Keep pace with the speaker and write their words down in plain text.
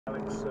Out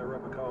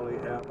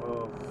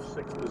of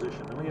 6th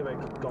position. Then we go back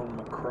to Don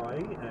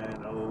McRae,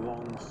 and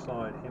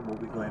alongside him will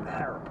be Glenn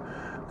Harrop.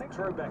 Next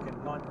row back in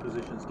 9th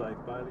position is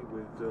Dave Bailey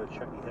with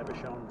Chucky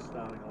Havishon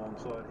starting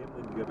alongside him.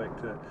 Then we go back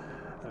to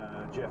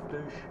Jeff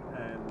Douche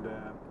and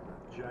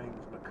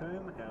James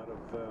McComb out of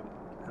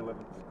 11th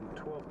and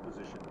 12th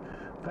position.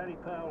 Paddy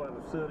Powell out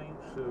of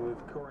 13th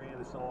with Corey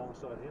Anderson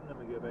alongside him. Then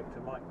we go back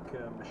to Mike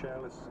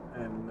Michalis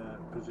and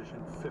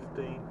position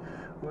 15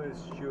 with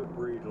Stuart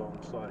Reid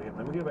alongside him.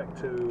 Then we go back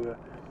to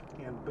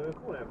Ian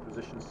Burkle out of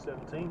position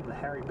 17 and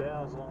Harry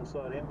Bowers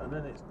alongside him, and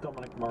then it's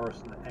Dominic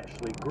Morris and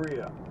Ashley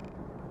Greer.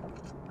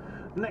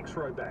 Next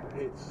row back,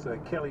 it's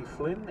Kelly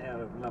Flynn out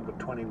of number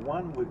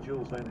 21 with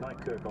Jules Van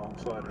Nykerk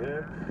alongside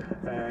her,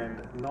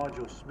 and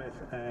Nigel Smith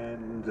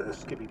and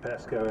Skippy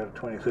Pascoe out of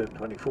 23rd and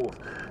 24th.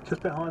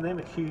 Just behind them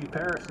it's Hugh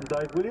Paris and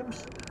Dave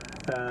Williams,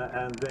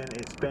 and then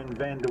it's Ben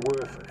van der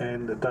Werf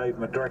and Dave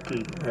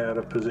Madraki out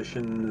of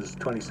positions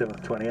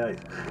 27th,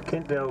 28th.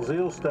 Kent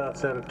Dalziel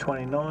starts out of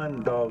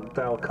 29, Dale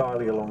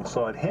Kiley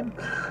alongside him,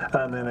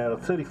 and then out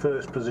of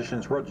 31st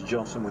positions Roger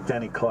Johnson with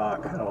Danny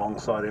Clark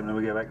alongside him. Then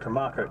we go back to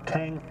Marco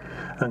Tang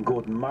and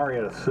Gordon Murray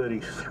out of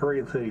 33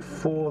 and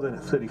 34, then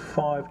at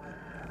 35.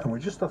 And I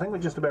think we're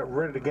just about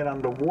ready to get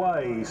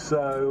underway.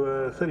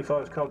 So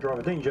 35 is Carl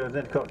Driver, Dean Jones,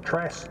 Endicott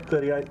Trass,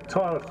 38,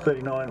 Tyler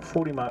 39,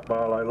 40 Mark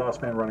Barlow, last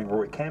man running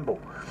Roy Campbell.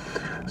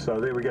 So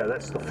there we go,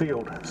 that's the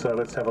field. So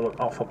let's have a look.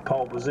 Off of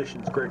pole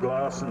positions, Greg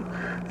Larson,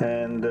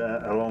 and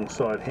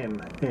alongside him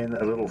in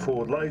a little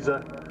Ford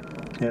Laser,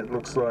 it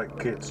looks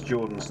like it's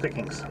Jordan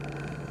Stickings.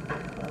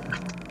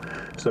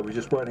 So we're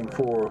just waiting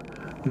for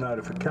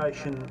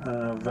notification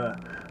of,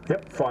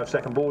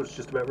 5-second board's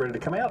just about ready to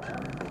come out.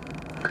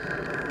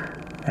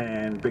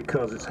 And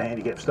because it's a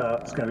handicap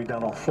start, it's going to be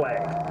done off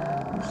flag.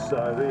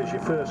 So there's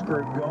your first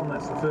group gone.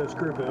 That's the first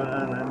group,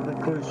 and it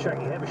includes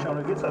Chucky Havishon,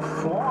 who gets a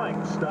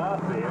flying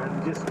start there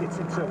and just gets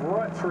himself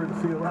right through the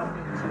field up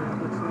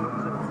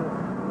into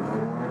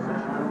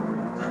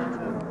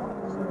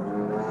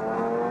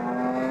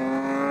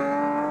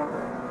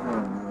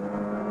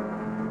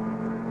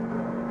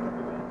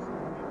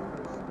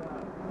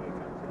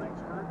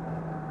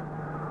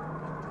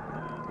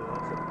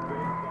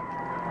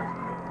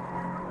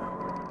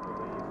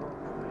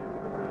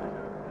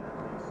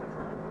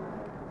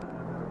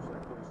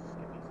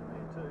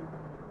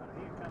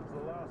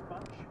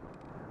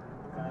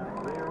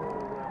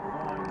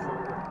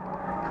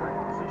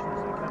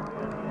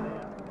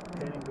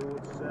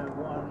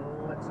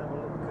let's have a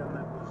look, and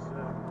that was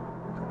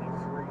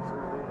 23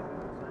 through there.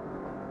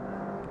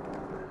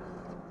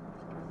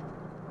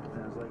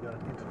 As they go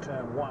into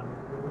turn 1,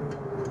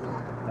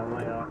 and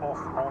they are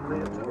off on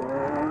their tour.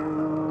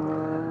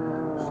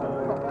 So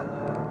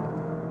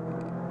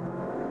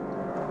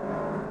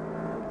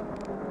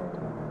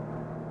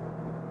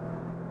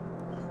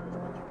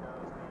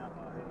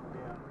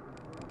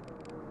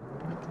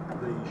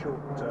the short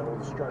or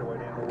the straightaway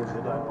down towards the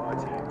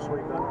ITM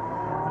sweeper.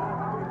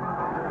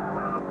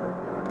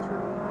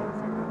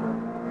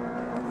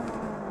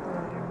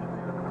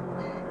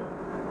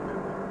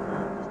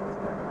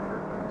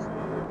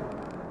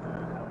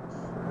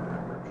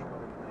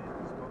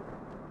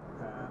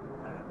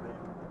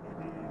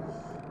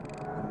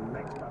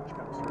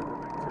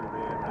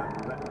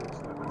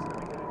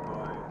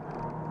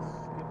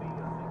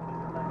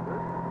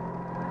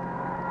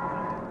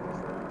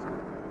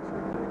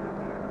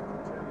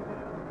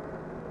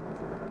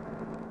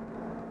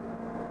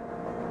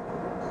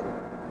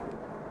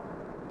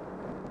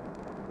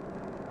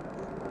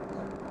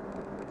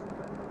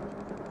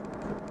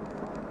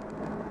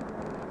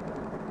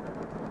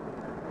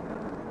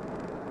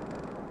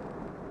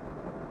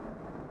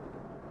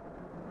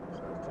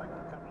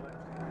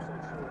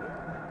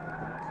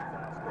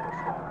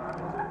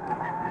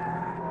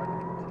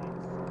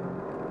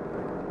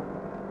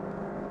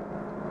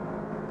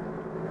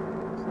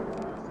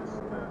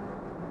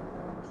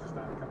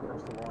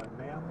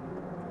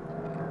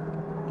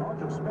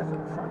 Nigel Smith at the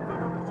front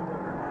there, and that's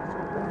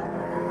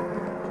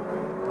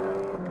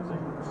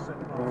position was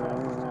second on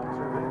fastest time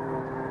through there.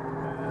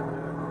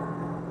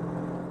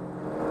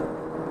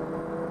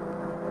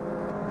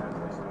 And as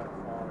they start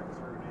firing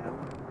through now.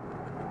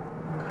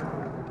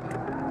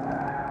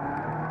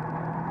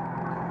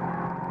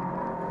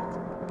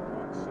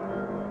 Right,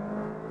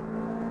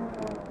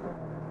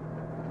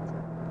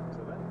 so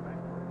that back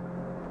group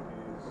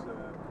is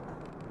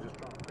just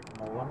trying to pick them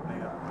all up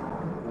now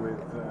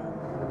with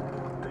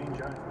Dean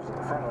Jones was at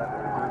the front of that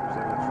little group, so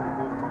that's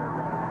 3/4 car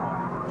right behind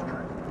him.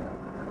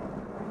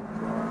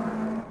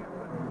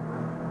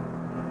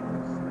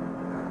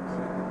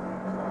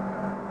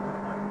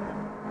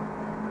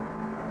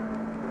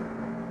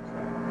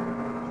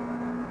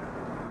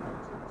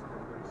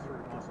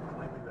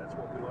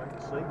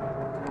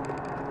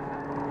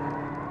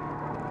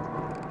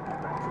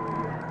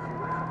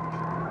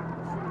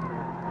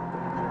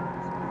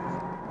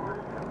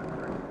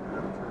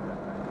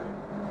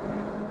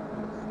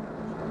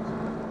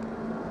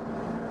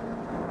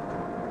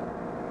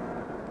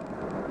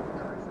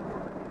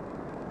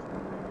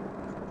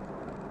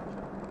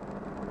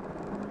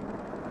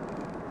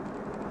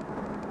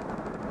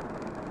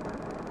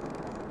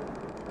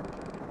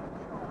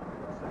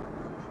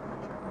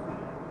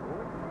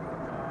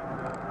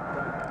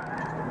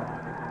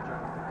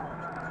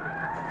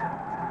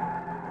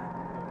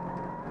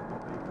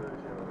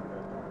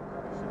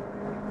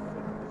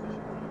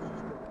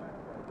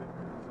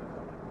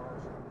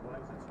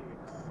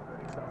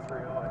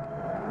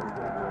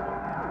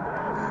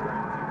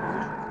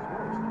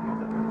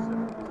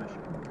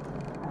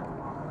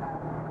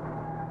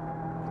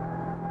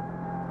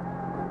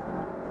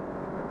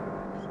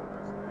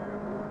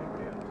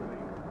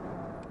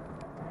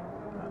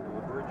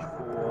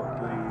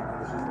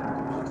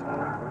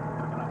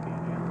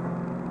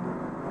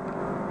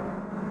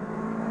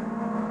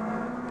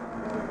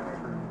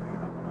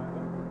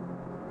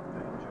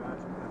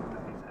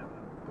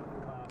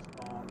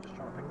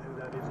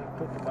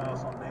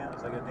 house on now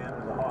as they go down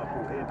to the high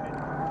pool hairpin.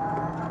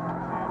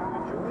 And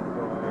we're joined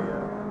by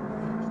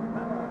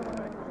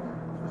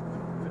just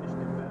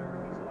finished in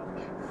battering his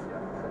lunch.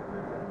 Yeah, so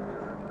we've got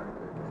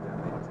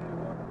I'll tell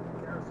you what,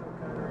 Carousel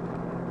Catering,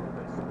 one of the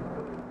best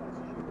burger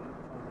places you will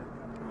ever find in the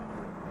country.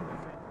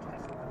 They're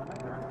fantastic and they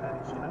make their own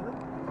patties, you know that?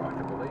 I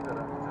can believe it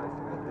after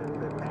tasting it. That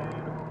was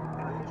beautiful.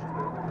 In addition to that,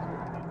 they've got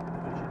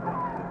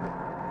lump sauce. They make that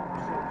lump sauce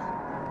themselves. That's it.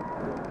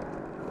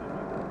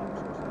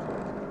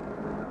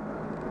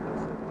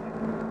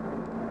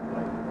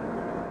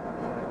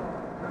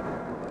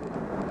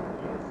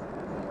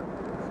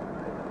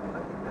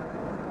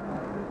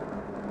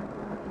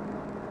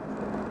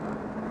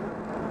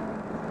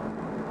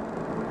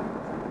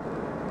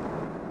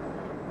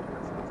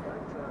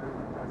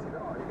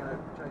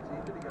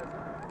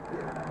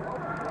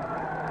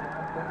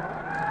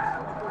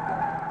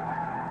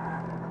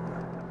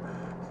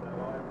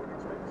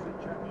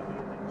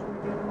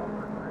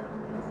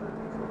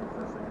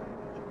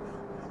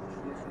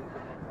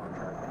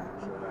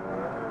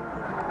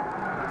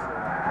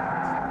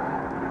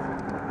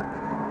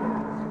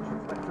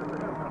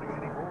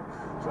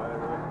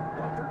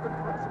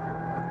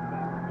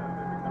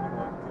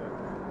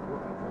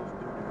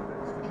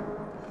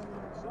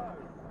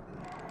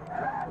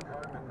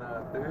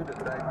 Third at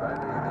Dave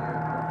Bailey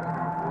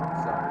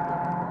there, so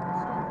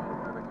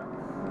overcome.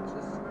 It's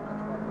just so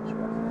much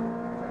fun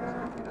this race.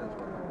 It is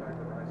one of my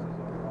favourite races.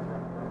 I've run a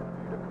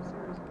few different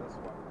series, and this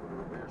one with the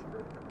reverse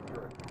grid coming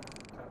through.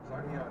 So it's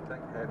only, I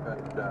think,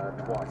 happened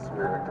twice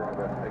where a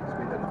driver,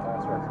 in the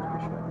fast race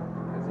especially,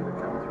 has either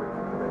come through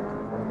from the back to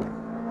the front.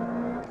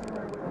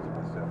 Ray Williams and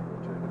myself were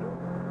two to do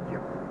it.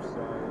 Yep. So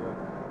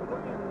we're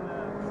looking in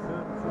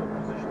third and fourth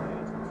position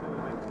there. It's the two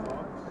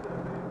MX5s. They're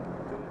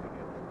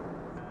together.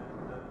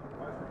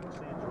 Both running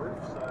Sands Roof,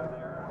 so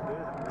they're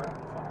having great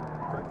fun.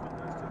 Great fun,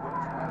 those two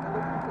guys.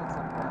 They're looking good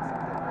something.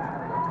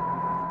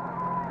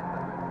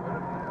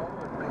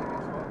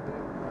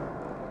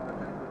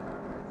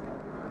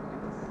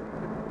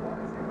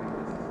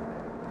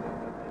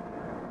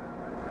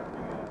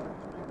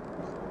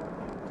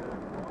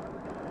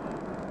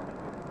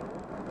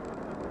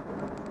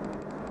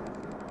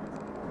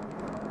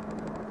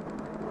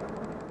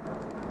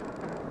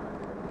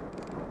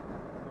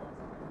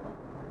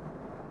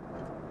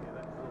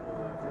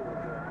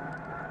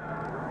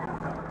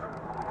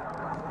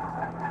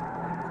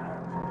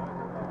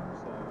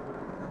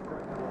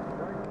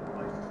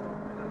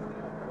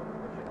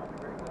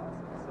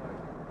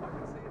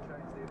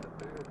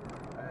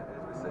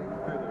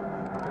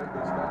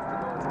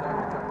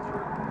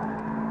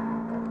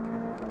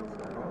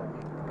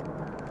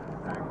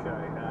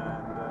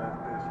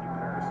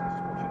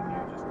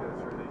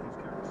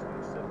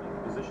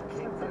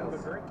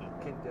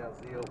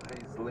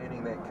 He's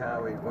learning that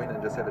car. We went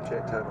and just had a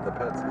chat to him in the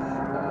pits.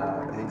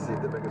 He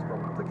said the biggest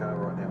problem with the car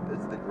right now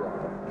is the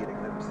driver, getting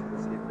them set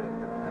back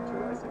into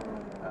racing.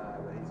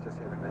 But he's just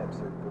having an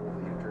absolute ball,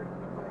 the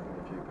adrenaline of making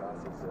a few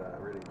passes,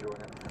 really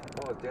enjoying it.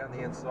 Oh, down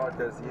the inside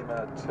goes the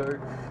MR2,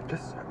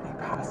 just so many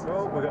passes.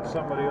 Well, we've got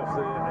somebody off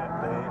there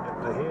at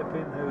the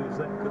hairpin who's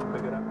that couldn't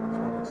pick it up. It's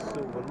one of the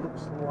silver,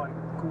 looks like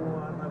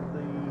one of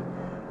the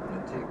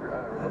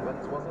Integra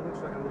Ribbons, was it?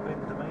 Looks like a little bit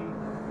to me.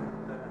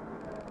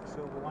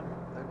 Silver one.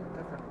 They look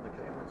different on the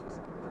cameras for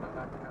some reason.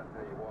 I can't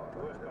tell you why.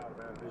 The worst part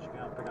about it is you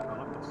can't pick up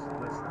the numbers.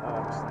 That's the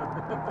hardest.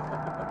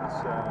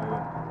 So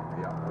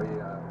yeah, we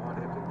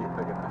might have to get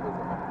bigger numbers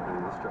if I'm going to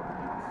do this job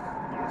again.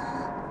 Yes.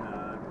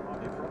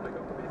 You've probably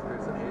got the best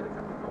person here to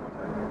come and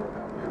commentate on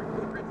how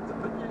beautiful the rest of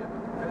the year.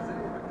 As it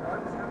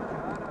goes, how much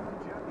harder for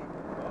Jackie?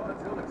 Oh,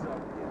 it's all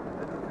exciting.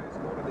 Yeah, it's the first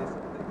quarter. They're going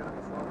to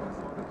be side by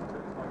side. It's two,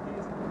 my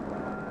guess.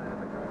 And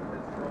the coach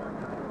is trying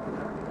to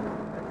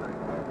as they go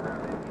around that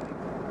heading.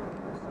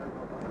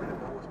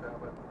 Horsepower,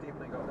 but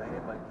definitely got the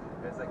handling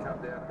as they come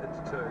down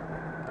into two.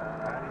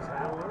 And he's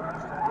had a look.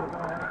 He's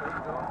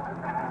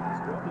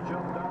got the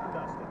job done and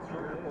dusted.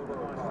 Beautiful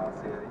little pass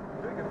here.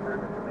 Big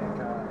improvement from that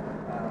car.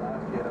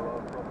 Last year had a lot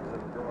of problems in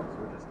the drives.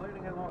 We're just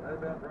learning a lot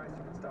about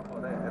racing and stuff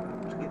like that.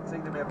 And to see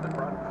them out the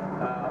front,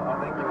 I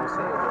think you will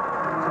see a lot of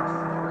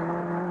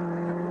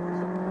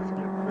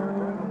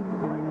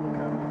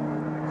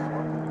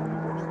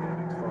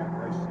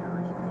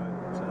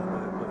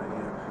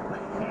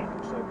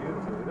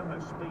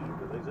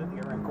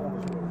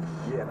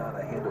yeah, no,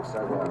 they handle so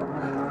well,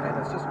 and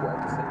it's just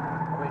great to see.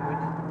 I mean,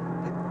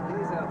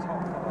 here's our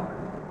top five: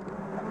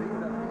 a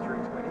BMW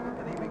 320,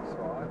 an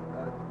MX5,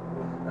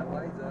 a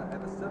Laser,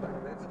 and a Civic.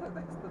 That's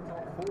the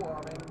top four.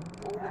 I mean,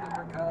 all the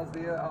different cars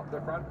there up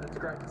the front. It's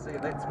great to see,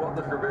 and that's what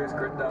this reverse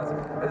grid does.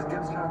 Is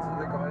gives chances to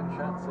the guy in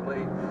chance to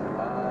lead.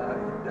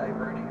 Dave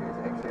Rooney,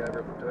 who's actually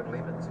over doing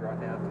Lemons right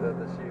now for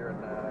this year in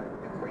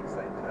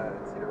Queensland,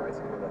 instead of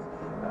racing with us.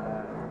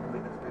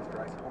 Lemons first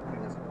race,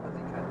 honking as long as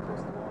he came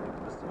across the line.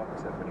 Just like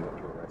himself when he got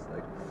to a race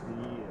lead.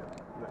 Yeah,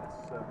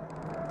 that's and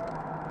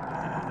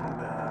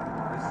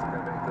let's go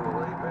back to the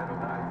lead battle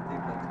now.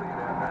 He's definitely cleared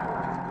out now,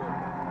 which is good.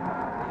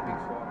 The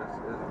MX5 is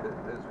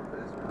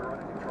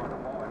running and trying to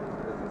hide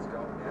as his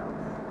goal now.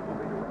 Will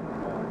be to run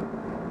and hide.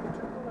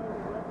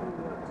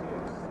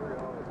 TX3i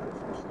has got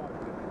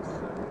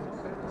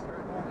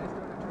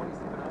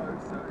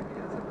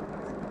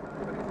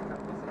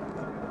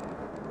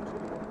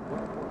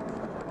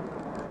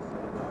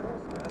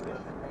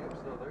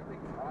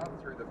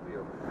the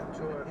field.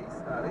 He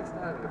started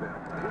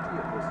about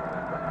 30th or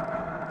something.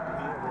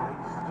 Yeah, well,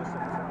 he's just at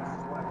the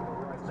fastest lap of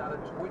the race.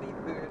 Started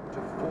 23rd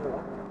to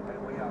 4th,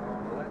 and we are on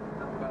lap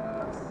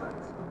number 6.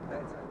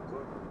 That's a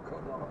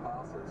good lot of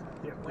passes.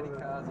 Yep. 20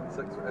 cars in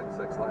six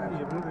laps.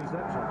 Yeah, but look at his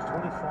lap times,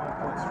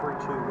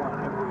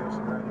 25.321. Everybody else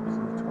around him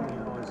is in the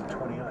 29s and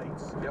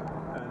 28s. Yep.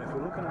 And if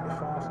we're looking at the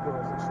fast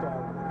guys that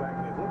started at the back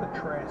there, look at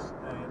Trass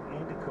and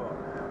Endicott.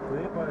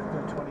 They're both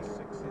doing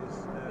 26s.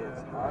 It's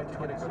hard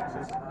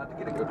to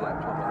get a good lap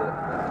time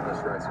in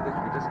this race. We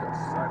just got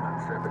so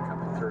much traffic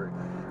coming through.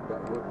 But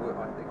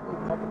I think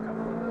we'll pop a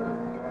couple of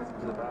the guys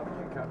into the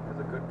barbecue cup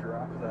because a good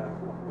draft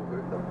will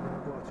hurt them.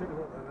 Well, I'll tell you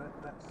what,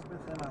 that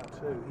Smith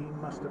MR2, he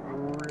must have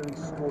really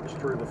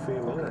scorched through the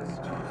field. Well, there's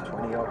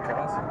 20 odd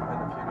cars in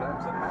a few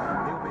laps, and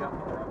he'll be up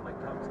on the rolling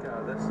comes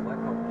car this lap,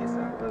 I'm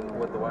guessing,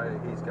 with the way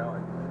he's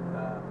going.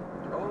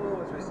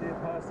 As we see it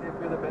pass here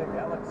further back,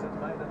 Alex has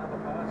made another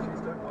pass. She's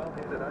doing well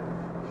here today.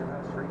 She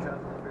passed 3 cars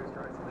in the first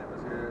race, and that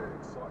was her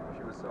excitement.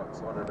 She was so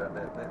excited about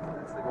that.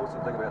 That's the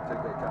awesome thing about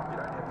 2K Cup.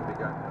 You don't have to be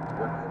going to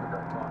win to have a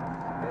great time.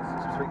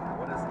 Speaking of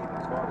winners, the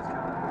MX5 is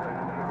coming up.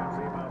 And here comes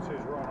the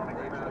MR2's right on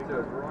him. The MR2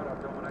 is right up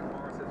Dominic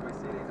Morris. As we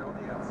said, he's on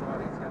the outside.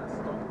 He's going to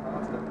stop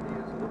past him. He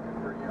is looking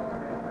for a yellow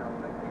hand. Now,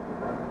 I think people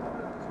run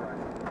behind in this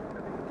race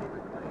if he can keep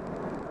it clean.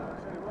 I'll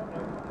tell you what,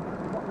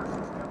 Morris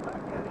has come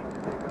back at him.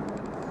 He's not going to let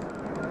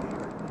him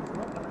go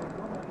after it.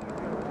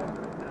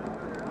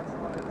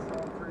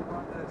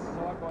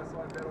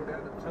 Side-by-side battle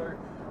down to 2.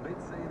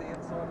 Let's see, the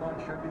inside line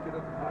should be good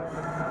at the moment.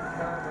 Let's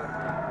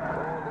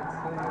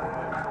see.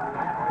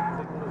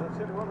 I'll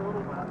tell you what,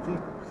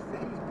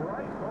 he's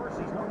brave, Morris.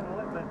 He's not going to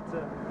let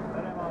that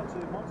MR2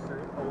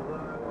 monster in, although...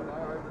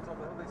 over the top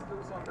of the hill, there's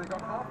still some. They've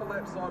got half a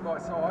lap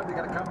side-by-side. They're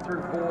going to come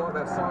through 4.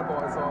 They're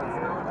side-by-side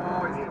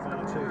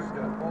still. He's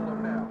going to follow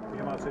them now. The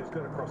MR2's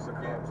got to cross the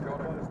car. Yeah,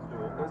 got it. It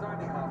was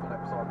only half a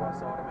lap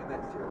side-by-side. I mean,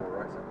 that's terrible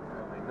racing.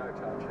 I mean, no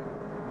touching.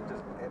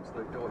 Just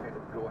absolute door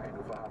handle for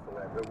half a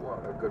lap. But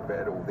what a good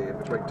battle there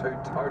between 2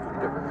 totally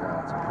different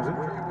cars.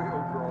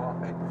 Rear-wheel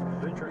drive,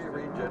 rear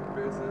engine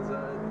versus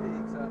the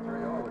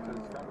XR3i, which is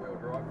front-wheel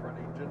drive,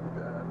 front engine.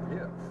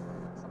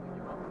 Something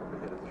you might probably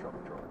hit at the shop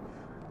and try.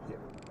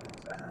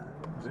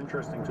 It was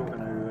interesting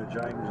talking to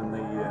James in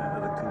the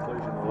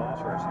conclusion of the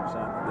last race. He was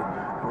saying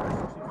that the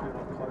racing seems to be a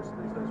lot closer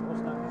these days.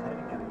 What's known as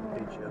heading at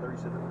each other. He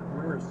said the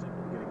mirrors seem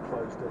to be getting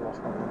close to Los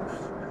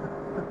Angeles.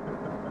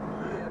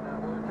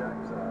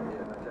 James had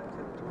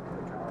to talk to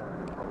the car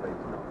and probably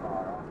not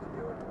far after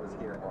you and was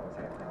hearing what was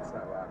happening. So,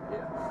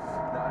 James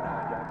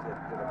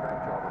did a great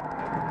job of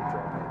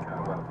driving that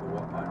car well for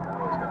what I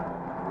know was going on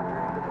in the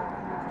rear end of it.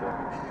 He was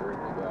doing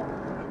extremely well.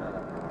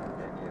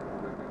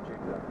 We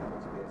checked up and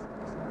what's gas in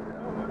the snow.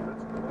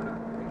 That's the winner.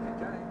 Thank you,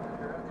 James. If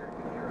you're out there and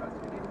can hear us,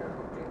 you need to go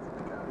put gas in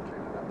the car to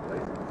tune it up,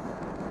 please.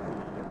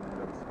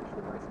 We've got a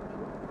special racing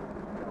fuel.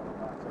 Go on the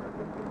parts are a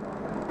bit good on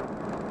that.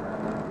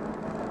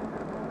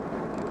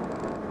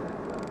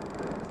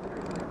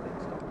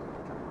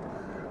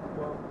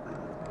 Well,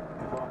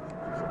 if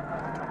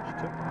I touch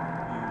tip,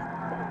 use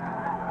both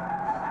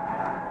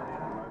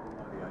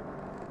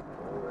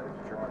Oh,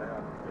 let's try it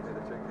out. Give me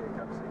the 2K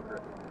Cup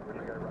secret. When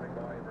we go running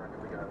by, everyone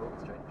can go, oh,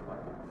 it's changed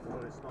mobile.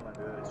 Well, it's not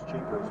only that, it's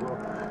cheaper as well.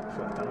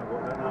 So I don't know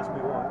what, don't ask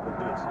me why, but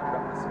yes. I've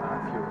got the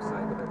smart fuel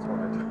saver, that's what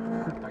I do.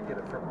 I get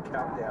it from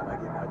Countdown, I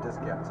get my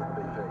discounts at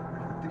BP.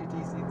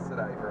 30 cents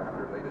today for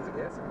 100 litres of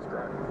gas, it was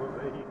great. Well,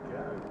 there you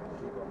go.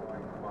 Keep on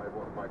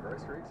my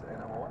groceries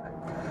and I'm away.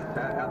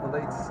 Out the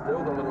lead,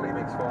 still the little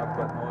MX5,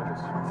 but Nigel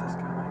Smith is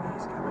coming,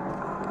 he's coming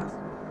fast.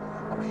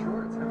 I'm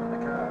sure it's him in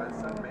the car. His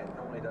son Matt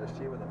normally does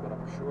share with him, but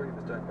I'm sure he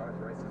was doing both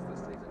races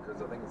this season because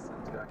I think his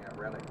son's going out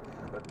rallying.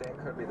 But that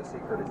could be the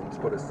secret, is he's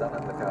put his son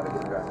in the car to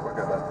get him going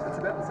quicker. But it's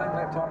about the same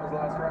lap time as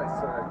last race,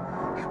 so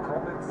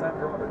probably the same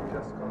driver,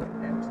 just got an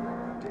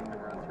absolute demon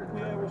run through the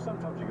track. Yeah, well,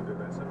 sometimes you can do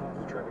that. Sometimes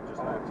the traffic just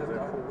falls your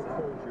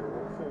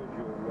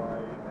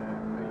way,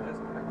 and you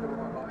just pick the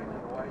right lane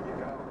and away you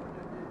go.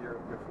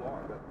 You're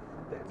flying, but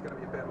that's going to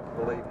be a battle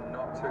for the lead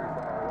not too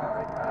far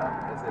away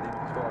as that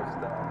MX5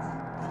 starts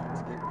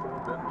to get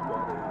formed in by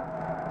the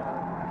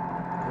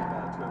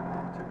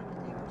too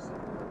many M's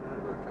in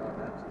the car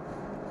names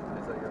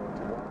as they go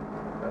into one.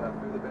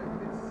 Further back,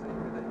 let's see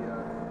where the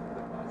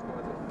last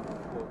guys are.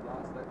 Well,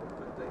 last lap was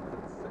 15th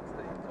and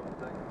 16th, I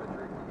think.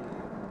 Madricky,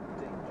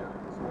 Dean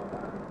Jones, just want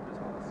to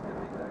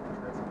Skippy, David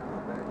Trask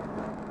coming back.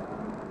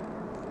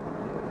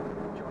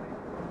 Johnny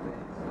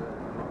Lee's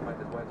not made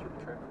his way through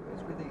the traffic.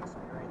 That's where the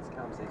experience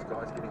comes, these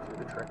guys getting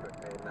through the traffic.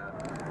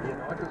 And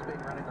Nigel's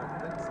been running, I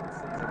think,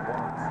 since season 1.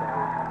 So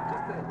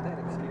just that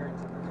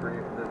experience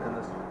in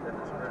this sprint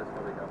is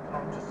probably helped.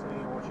 I'm just sitting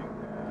here watching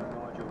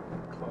Nigel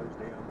close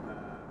down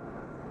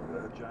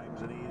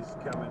James, and he is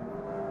coming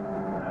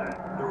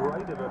at the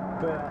rate of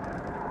about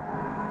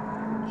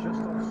just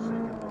on a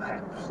second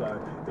lap. So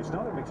it's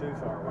not going to be too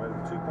far away.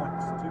 2.1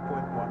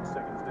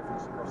 seconds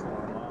difference across the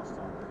line last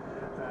time.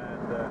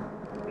 And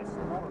it's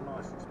not a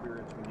nice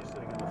experience when you're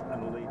sitting in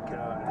a lead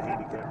car in a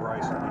handicap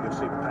race and you can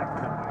see the pack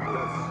coming.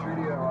 The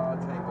Studio R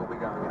team will be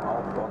going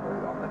off on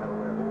the hill.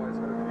 They've always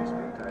got a few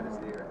spectators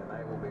there, and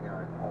they will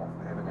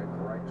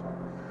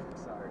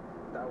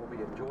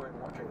enjoying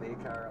watching their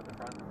car up the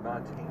front.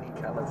 Martini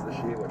colours this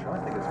year, which I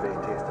think is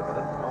fantastic.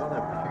 I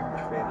wasn't a huge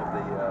fan of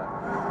the,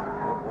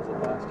 what was it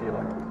last year,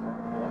 like the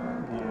chrome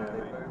one. Yeah.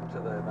 They moved to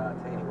the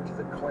Martini, which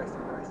is a classic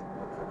racing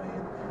look for me,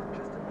 and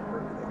just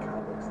improved their car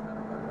looks. And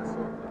I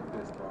saw it for the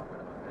first time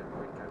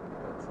when we came to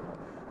the pits, and I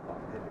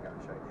had to go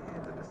and shake their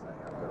hands and just say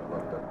how good it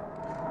looked. But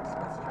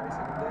Smith's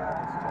chasing him down,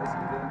 he's chasing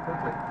him down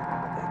quickly.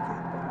 But that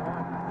gap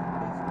behind,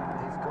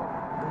 he's got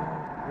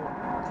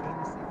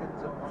 10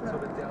 seconds on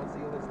sort of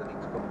Dalziel as the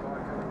next good guy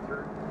coming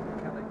through.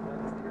 Kelly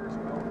Flynn's there as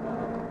well.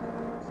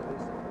 So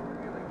there's some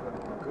really good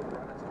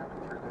runners coming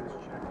through. There's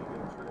Jackie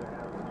going through the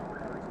house. Number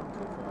Harry's not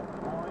too far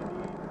behind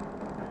him.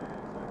 And so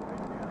they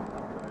bend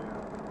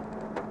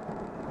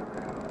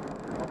down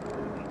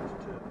probably into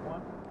turn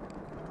one.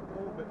 A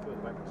little bit further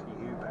back,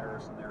 see Hugh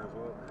Harrison there as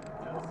well.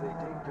 See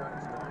Dean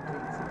Jones 19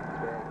 seconds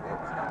back.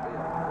 That's going to be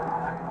a great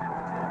match.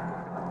 It's not quick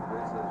enough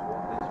versus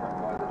what these front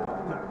guys are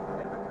doing. No.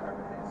 And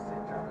McComan has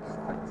St. Jones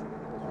clean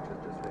seconds, which is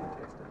just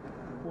fantastic.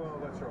 Well,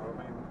 that's right. I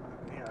mean,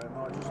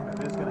 Nigel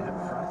Smith is going to have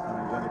the front, and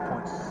he's only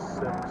 0.7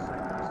 seconds in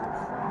front.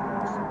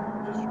 So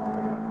I'm just trying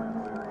to look at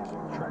where he's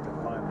on the track at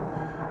the moment.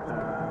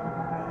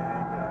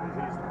 And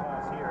here's the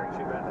pass here,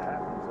 actually about to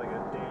happen as they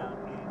go down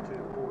into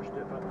Porsche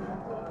Dipper.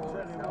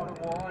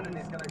 Wide, and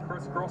he's going to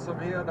crisscross him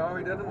here. No,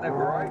 he didn't. They're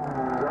great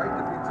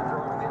defensive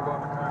driving there by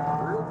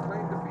McComan. Real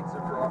clean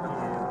defensive driving.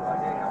 Here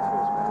comes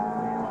Horseman.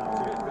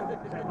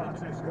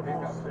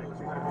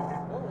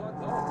 Oh,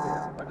 one's on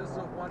there. I just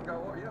saw one go,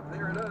 oh, yeah,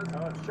 there it is.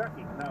 Oh, it's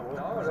Chucky. No,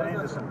 it's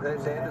Anderson.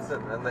 That's Anderson.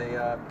 And the,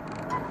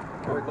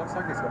 oh, it looks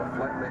like he's got a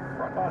flat left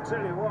front. I'll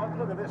tell you what,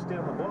 look at this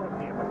down the bottom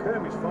here.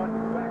 McCormick's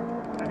fighting back,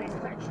 and he's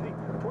actually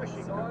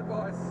pushing. Side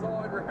by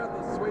side round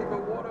the sweeper.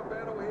 What a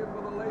battle here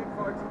for the lead,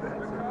 folks.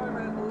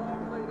 McCormick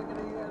love leading, and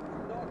he is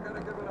not going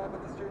to give it up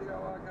at the studio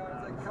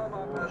archives. They come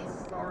up and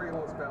sorry,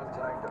 horsepower's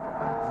changed it.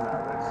 No,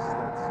 that's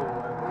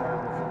all over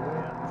for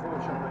Lee.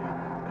 Unfortunately,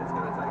 it's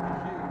going to take a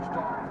huge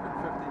time from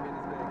 50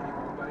 metres back. He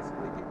will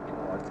basically get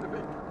penalised to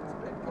be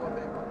back by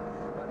that one.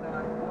 But no,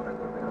 what a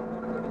good battle,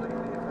 what a good lead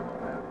there from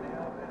him out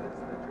now. That is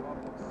the job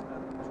of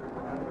Smith to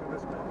run over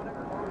this Dominic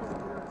Rose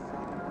for a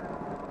second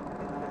round.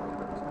 And the battle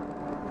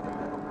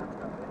group's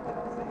got that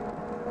down there.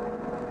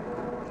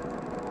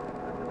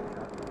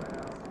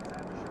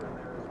 amateur in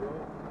there as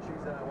well.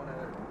 She's one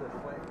of the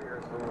flag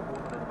bearers for Women in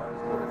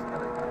Motorsport.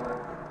 Kelly Flynn's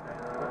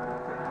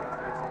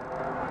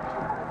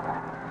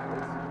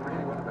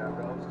really one of our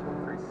goals to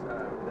increase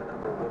the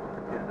number of women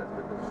competitors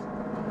because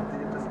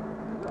they're just,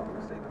 well,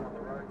 we've seen them on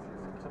the roads.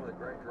 Some of the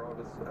great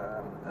drivers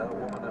are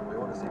women, and we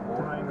want to see more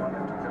of them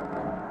to come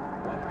on.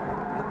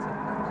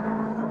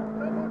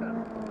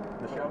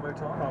 Michelle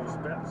Mouton. I was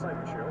about to say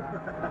Michelle.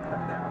 Now,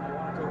 if you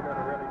want to talk about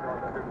a rally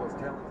driver who was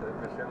talented,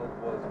 Michelle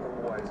was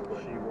always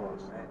good. She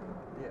was. And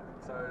yeah,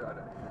 so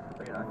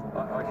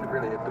I should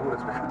really have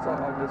daughters because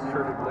I just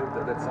truly believe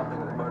that that's something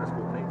that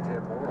motorsport needs to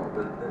have more of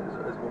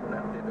is women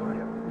out there doing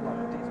it.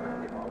 I'm desperate to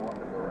get my wife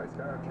into a race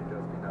car, and she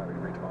tells me no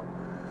every time.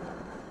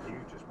 You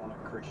just want to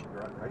increase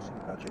your own racing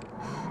budget.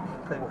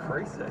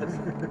 Increase it?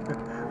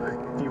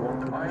 Do you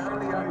want permission? I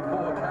only own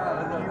 4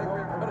 cars.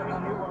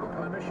 You want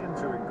permission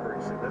to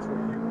increase it. That's what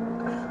you want.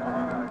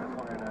 I just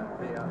want to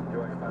be out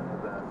enjoying fun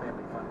with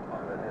family fun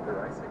time, and the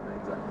racing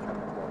means I can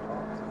come up more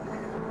times.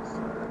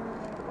 So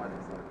the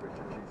money's not a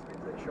question. She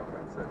spends that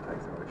shopping, so it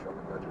takes our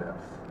shopping budget out.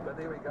 But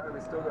there we go.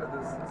 We've still got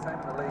this same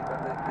in the lead, but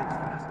there's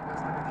fast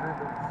guys coming through.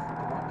 But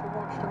the one to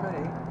watch to me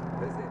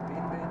is that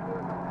Ben Van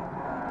Bergen,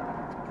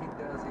 Ken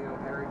Dalziel,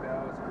 Harry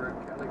Bowers group,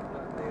 Kelly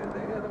Flynn there.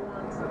 They're the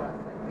ones that I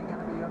think they're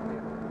going to be up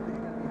there.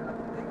 They're going to be up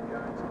there. Dean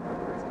Jones,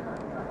 Chris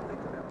Curry, I think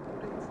about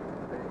 14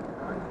 seconds back,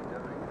 only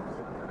doing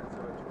 1 minute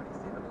sort of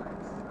 27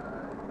 laps.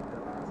 The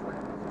last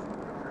lap was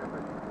just a bit of a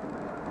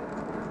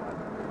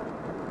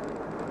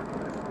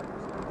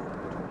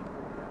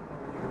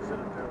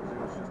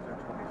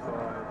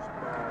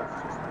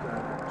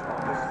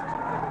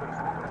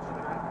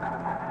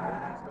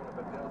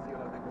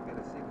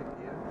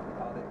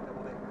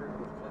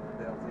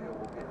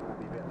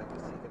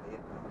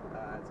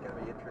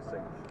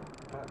interesting.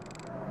 But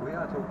we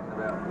are talking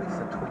about less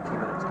than 20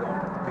 minutes gone,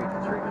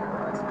 33-minute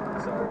race.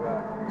 So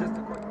just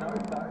a quick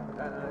note though,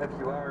 if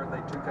you are in the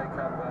 2K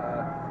Cup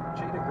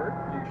cheetah group,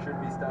 you should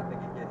be starting to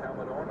get your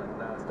helmet on and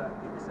start to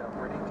get yourself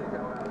ready to go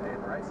out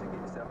and race and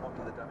get yourself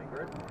onto the dummy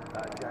grid.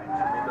 James,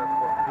 remember,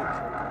 put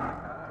petrol in the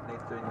car,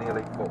 needs to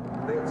nearly full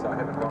there, so I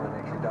haven't gone and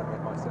actually done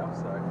that myself,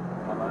 so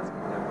I'm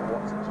asking them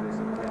what's actually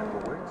some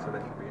mechanical work, so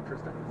that should be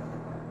interesting.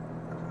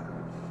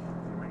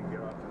 You mean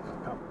go up to the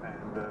pump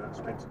and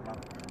spend some money?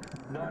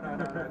 No,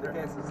 the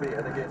gas is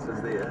there,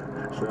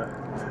 So,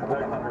 I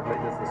bought 100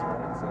 litres this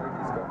morning, so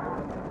he's got more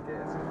than enough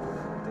gas.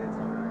 Dad's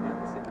not going out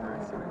in the second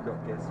round, so we've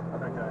got gas.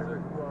 Okay,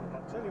 well,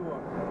 I'll tell you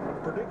what,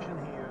 prediction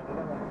here, I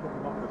don't want to put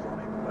knockers on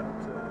him, but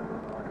he's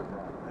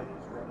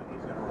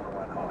going to run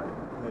away high.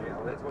 Yeah,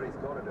 well, that's what he's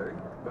got to do.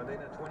 But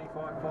then at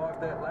 25.5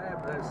 that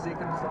lap, that's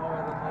second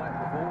slower than the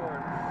lap before,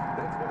 and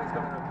that's what he's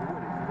got to avoid.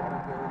 He's got to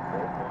go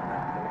qualifying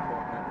that.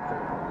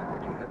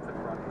 When you hit the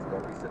front, he's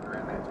got to be sitting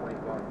around that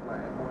 25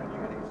 lap. When you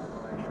get his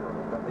make sure,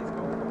 but he's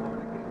got to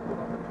behind again.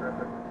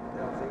 but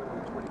Dalziel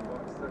with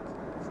 25.6,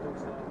 still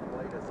slightly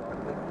later, so I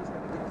think he's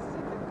going to get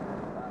second.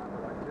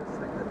 But I just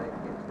think that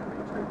gap's going to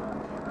be too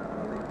much.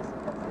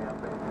 That's the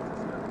outback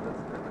position that's the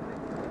thing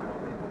he's moving on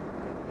there.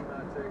 And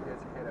MR2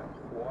 has had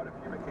quite a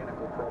few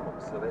mechanical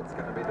problems, so that's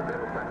going to be the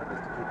battle for him,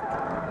 is to keep the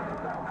car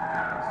underneath him.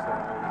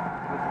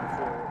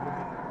 So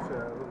looking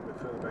at a little bit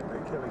further back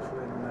there, Kelly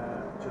Flynn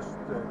just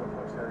got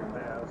past Harry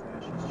Bowers. Now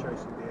she's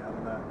chasing down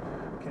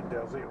Ken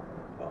Dalziel.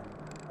 Oh.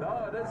 No,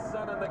 it is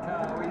sun in the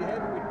car. We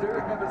do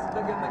have a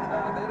stick in the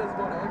car. That is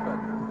what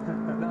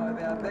happened. No,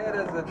 now that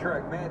is the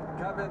trick. Matt,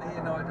 come in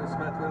here, Nigel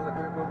Smith.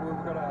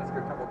 We've got to ask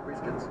a couple of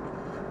questions.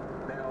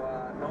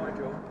 Now,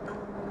 Nigel.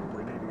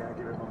 We need to go and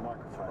give him a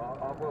microphone.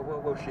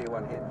 We'll share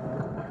one here.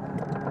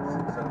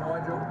 So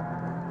Nigel,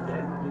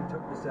 you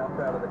took yourself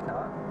out of the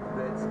car.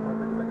 That's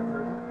probably the big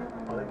improvement.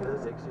 I think it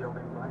is actually. I've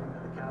been blaming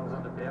that the car was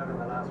underpowered in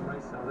the last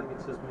race, so I think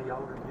it's just me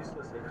old and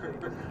useless actually.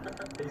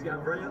 He's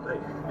going brilliantly.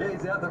 Yeah,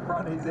 he's out the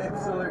front. He's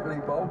absolutely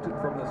bolted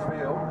from this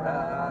field.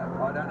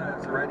 I don't know,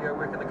 is the radio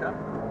working the car?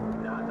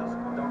 No, it doesn't.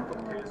 I don't put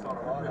the test on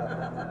it either.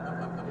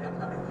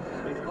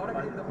 He's got to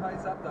keep the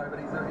pace up though, but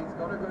he's got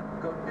a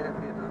good gap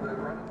here. The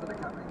runners that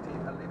are coming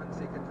 11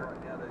 seconds right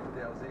now to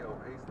Dalziel.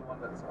 He's the one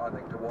that's, I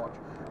think, to watch.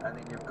 And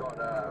then you've got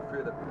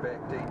further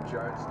back, Dean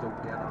Jones still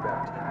down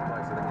about 10th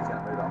place. I think he's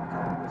going to move up a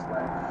couple this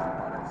lap.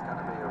 But it's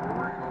going to be a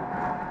real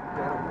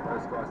battle for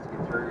those guys to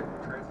get through.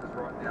 Trace is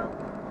right now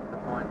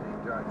behind Dean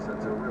Jones, so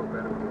it's a real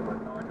battle here. But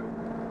Nigel,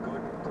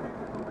 good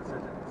technical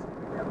decisions.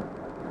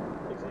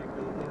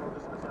 Exactly. And I'll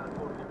just start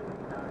talking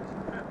everything he knows.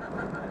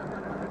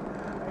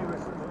 He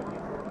was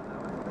looking for it.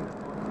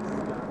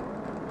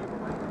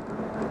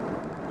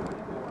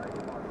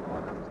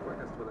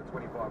 Quickest with a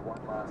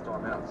 25.1 last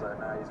time out, so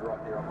now he's right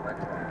there on the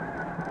next one.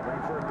 I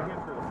mean, for him to get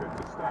through the field,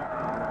 to start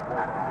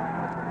way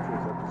back in the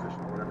 24th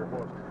position or whatever it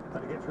was, and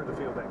to get through the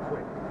field that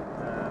quick,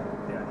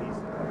 he's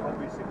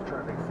obviously the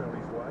traffic fell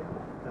his way,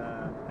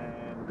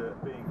 and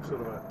being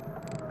sort of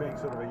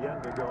a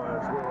younger guy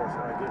as well, so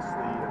I guess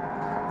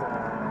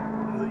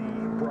the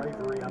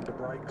bravery under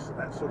brakes and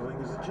that sort of thing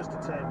is just a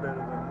tad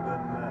better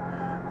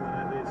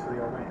than it is for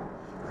the old man.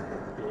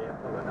 Yeah,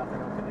 I've got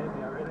nothing I can add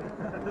now really.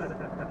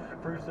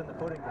 Proof's in the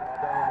pudding, but I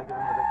don't want to give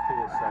him a big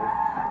pierce, so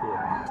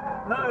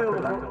yeah. No,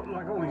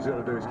 like all he's got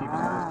to do is keep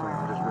his nose clean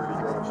and just really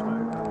drive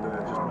smooth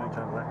and just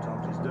maintain the lap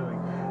times he's doing.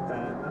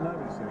 And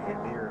nobody's going to get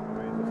near him.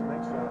 I mean, the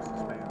next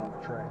fastest man on the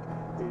track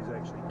is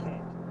actually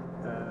Kent.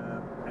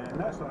 And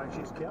that's not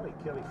actually, it's Kelly.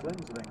 Kelly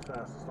Flynn's the next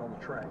fastest on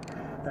the track.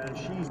 And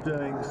she's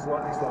doing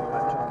slightly slower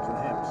lap times than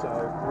him.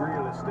 So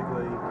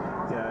realistically,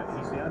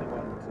 he's the only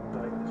one to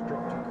date that's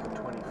dropped into the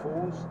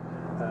 24s.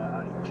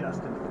 Only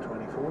just into the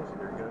 24s.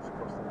 Here he goes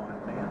across the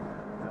line now.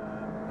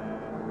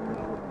 And we're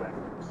going to look back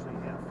and see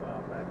how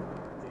far back.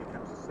 Here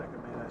comes the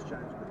second man, that's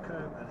James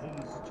McComb, and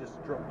he's just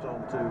dropped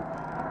on to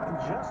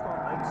just on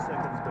 8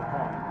 seconds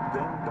behind.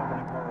 Then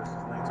Dominic Morris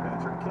is the next man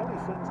through. Kelly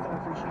Flynn's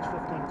coming through, she's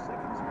 15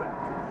 seconds back.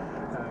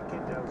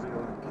 Ken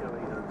Dalziel and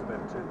Kelly are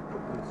about to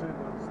put the two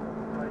ones on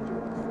the major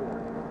ones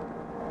forward.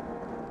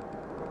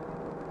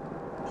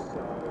 So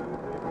there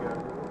we go,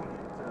 we're looking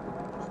at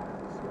Major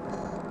Smith's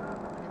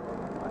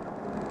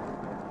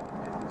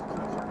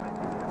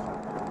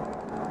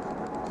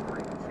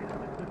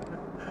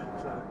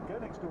So go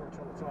next door and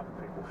tell the time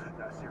people.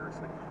 No,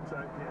 seriously. So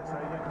yeah, so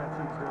young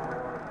Matthew's doing all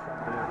right in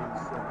front there. He's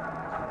just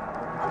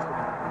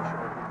looking at the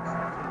show. He's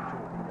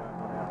talking going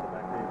on out the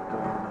back there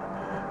between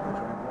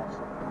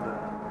Watson and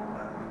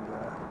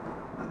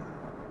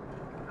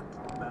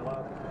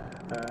Mallard.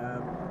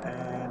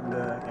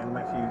 And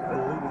Matthew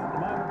leading at the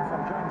moment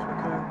from James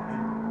McComb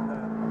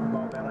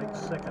by about 8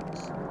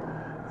 seconds.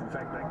 In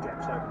fact, that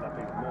gap's opened up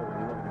even more when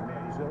you look at him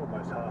now. He's got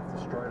almost half the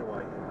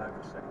straightaway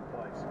over second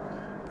place.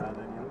 And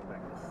then you look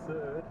back at the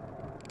third,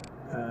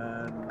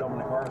 and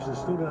Dominic Morris is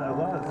still doing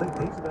alone. I think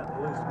he's about to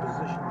lose the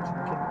position to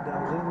Ken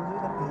Dalziel.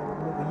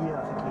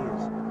 Yeah, I think he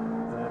is.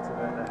 And that's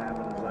about to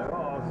happen as though,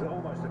 there's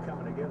almost a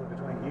coming together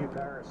between Hugh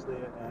Paris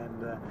there and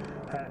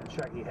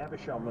Chucky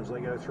Havisham as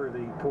they go through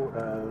the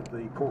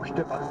Porsche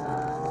Dipper.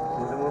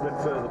 A little bit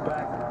further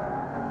back.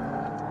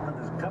 And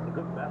there's a couple of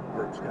good battle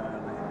groups going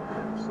on there.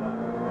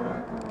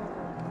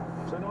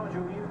 So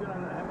Nigel,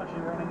 how much are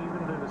you running? Are you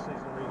going to do this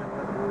season, or are you going to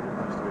let the board do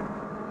most of it?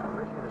 I'm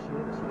actually going to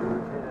share this year.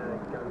 We've had a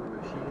go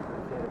shared.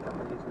 We've had a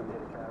couple of years we've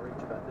had a car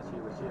each, but this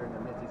year we're sharing,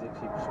 and Matthew's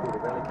actually scored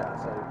a rally car,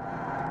 so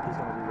he's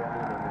going to do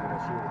rallying and we're going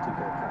to share the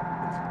two-go cup.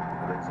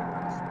 That's a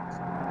way to spend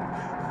some money.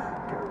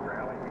 Go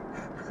rallying.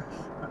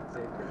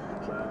 Exactly.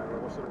 So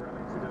what sort of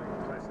rallying is he doing?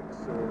 Classics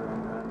or?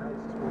 No,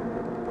 he's just bought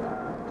a little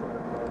Toyota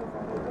Corolla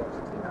from the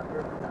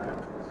 1600.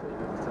 So he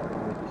was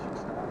telling me that he should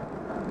start.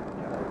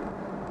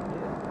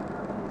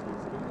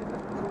 He's keen and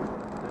that's what he's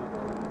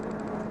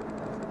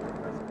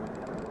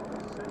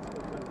always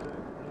wanted to do.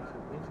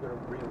 He's got a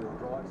rear-wheel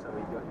drive, so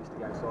he got used to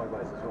going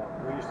sideways as well.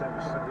 We used to have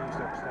a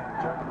standing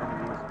joke many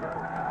years ago.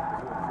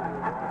 Before the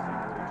four-wheel drive thing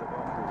really took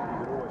off, was you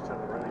could always tell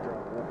the rally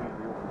driver walking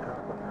into the Auckland car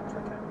park once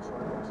they came in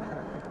sideways.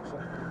 So,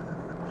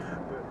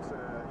 but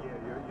yeah,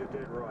 you're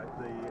dead right.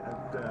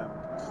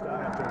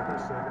 Starting up doing a bit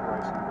of circuit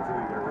racing before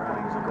you go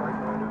rallying is a great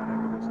way of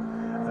doing it because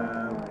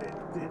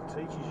it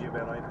teaches you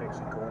about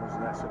apexing corners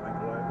and that sort of thing.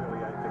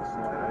 Early apexes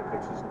and late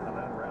apexes, and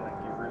then rallying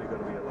you've really got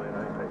to be a late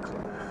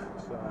apexer.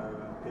 So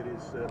it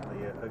is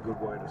certainly a good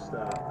way to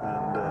start,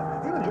 and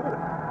you enjoyed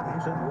it. You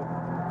certainly will.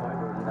 I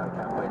really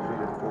can't wait.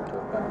 Really looking forward to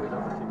it. But we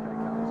love the 2K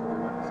Cup, so we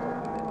won't be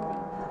stopping there.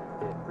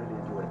 Really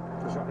enjoyed it.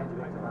 That's right. Thank you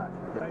very much.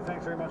 Hey,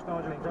 thanks very much,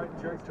 Nigel.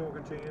 Great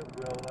talking to you.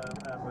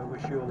 We'll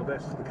wish you all the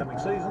best for the coming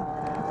season,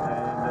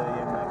 and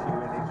young Matthew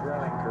in his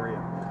rallying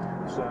career.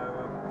 So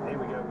here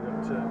we go.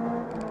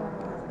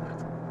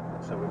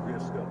 We've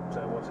just got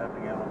what's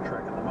happening out on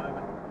track at the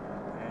moment,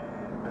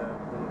 and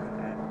we're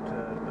looking at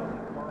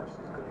Dominic Morris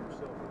has got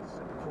himself in the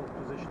second, fourth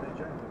position there.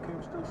 James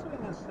McComb still sitting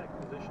in second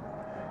position.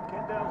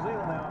 Ken Dalziel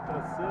now up at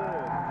a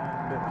third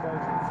and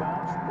closing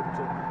fast, but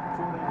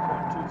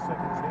 14.2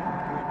 seconds down.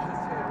 We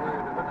just had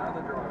word of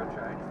another driver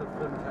change. The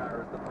Flynn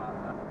car is the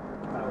partner.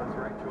 That was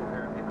Rachel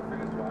apparently the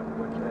first one,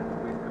 which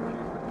we're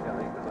confused with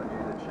Kelly because I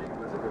knew that she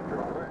was a good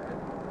driver. And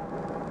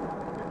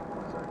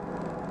so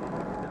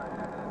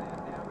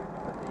now we've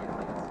got the Ian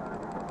there, so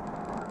there's a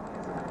major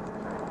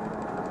change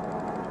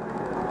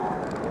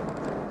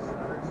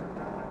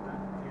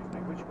Excuse me,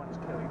 which one's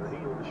Kelly, the he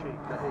or the she?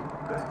 The he.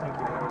 Thank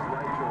you. That was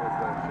Rachel as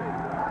the she.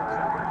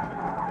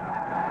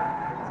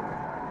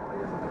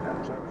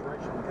 So it was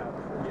Rachel in the car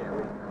before? Yeah,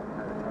 we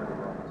totally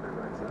wrong 2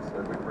 races,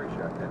 so we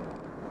appreciate that.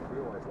 We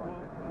always like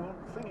that. Well,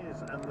 the thing is,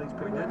 and these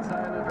people... We did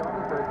say in the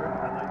driver program.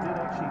 And they did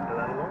actually, a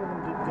lot of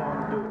them did go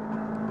and do it,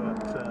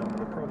 but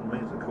the problem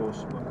is, of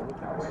course, when we're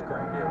looking at the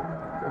screen...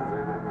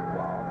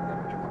 Well, I'm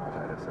an amateur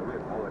commentator, so we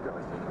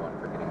apologise to anyone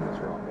for getting this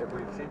wrong. If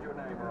we've said your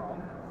name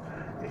wrong,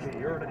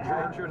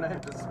 change your name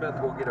to Smith,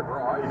 we'll get it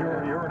right.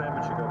 You're an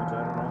amateur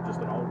commentator, and I'm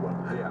just an old one.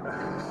 Yeah,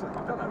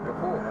 I've done it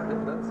before. I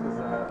think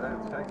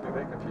it takes me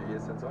back a few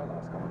years since I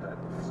last commentated.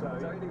 So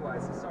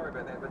anyway, sorry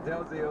about that. But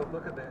Dalziel,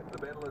 look at that.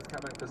 The battle is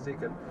coming for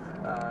second.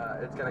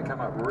 It's going to come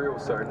up real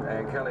soon,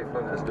 and Kelly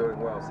Flynn is doing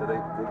well. So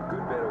they're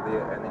good battle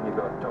there. And then you've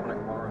got Dominic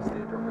Morris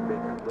there dropping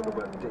back a little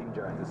bit. Dean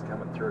Jones is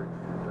coming through,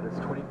 but it's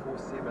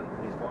 24/7.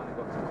 He's finally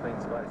got some clean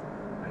space.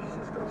 He's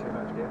just got too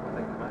much gap, I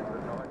think, to make it.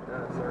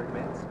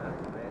 Matt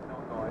Smith,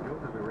 not Nigel,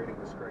 because we're reading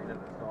the screen and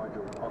it's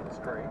Nigel on the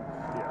screen.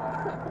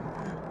 Yeah.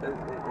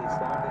 He's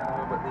slowing down a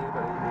little bit there,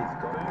 but he's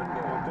got a good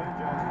gap. Well, Dean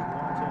Jones is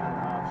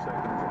 19.5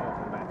 seconds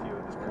off of Matthew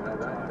at this point. I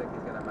don't think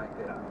he's going to make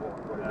that. What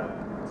he got?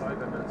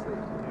 7 minutes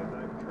left. Yeah,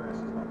 David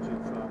Trace is not too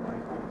far.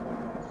 He's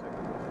 1.9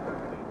 seconds off of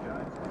Dean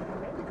Jones.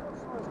 Andy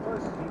Cott's not as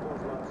close as he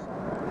was last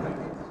time. I think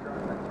he's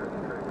struggling through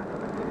the creek. We've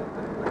got to get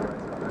into the early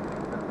race. I don't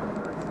think he's going to win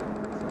the race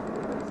recently,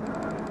 at least.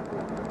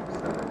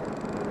 So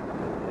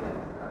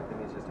I think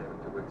he's just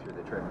having to work through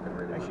the traffic and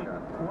really Actually,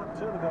 work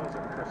two of the guys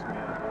that impressed me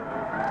out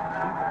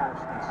Hugh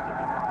Harris and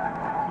Skippy.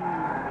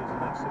 Hugh is an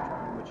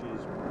Citroen which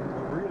is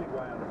really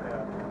way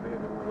underpowered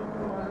compared to all of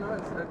them. Well, no,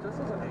 it just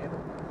doesn't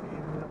handle.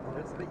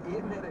 It's the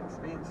airmatic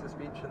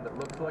suspension that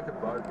looks like a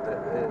boat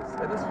that is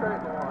in a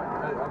straight line.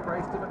 I've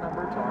raced them a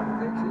number of times.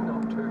 It's actually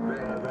not too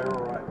bad. They're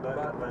all right. But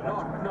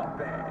not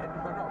bad,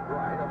 but not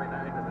great. I mean,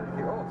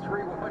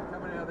 three wide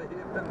coming out of the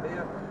hairpin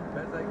there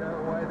as they go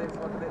away. That's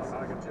what that's.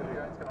 I can tell you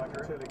a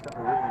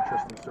couple of really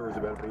interesting stories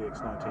about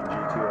BX19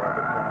 GTI,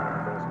 but one of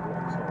them goes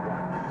along, so I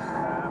won't.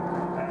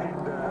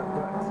 In the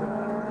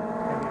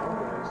old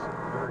days,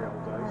 very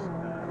old days,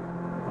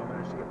 I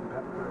managed to get from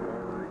Papua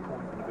Rotary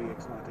Point in the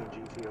BX19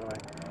 GTI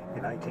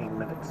in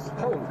 18 minutes.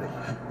 Holy!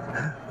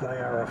 They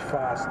are a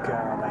fast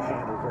car and they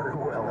handle very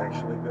well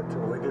actually, but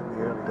they did in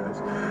the early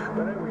days.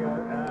 But there we go.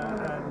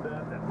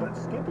 But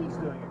Skippy's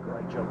doing a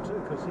great job too,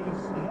 because he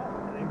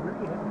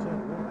really hadn't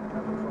turned well that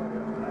couple of Friday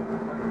afternoon.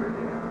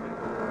 Really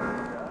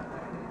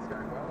he's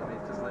going well and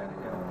he's just landing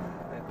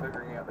and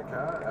figuring out the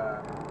car.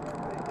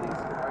 He's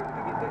hoping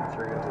to get that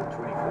through into the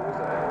 24s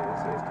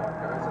as time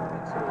goes and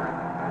then sort of around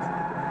that pace of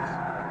the games.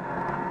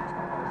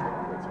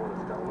 That's what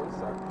his goal is.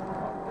 So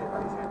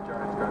he's had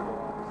Jones go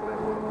long, so that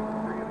will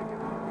really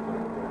give him a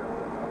little bit of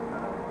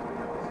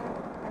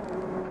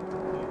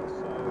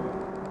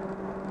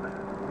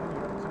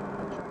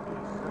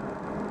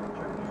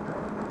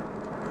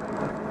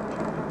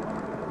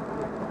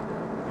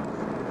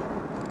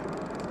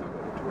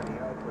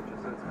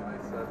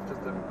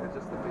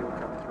just the field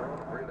coming through on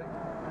it, really.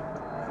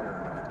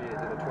 Did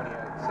a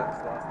 28.6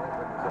 last lap,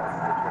 but class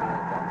is a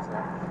 28.1, so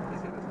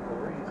he's hit his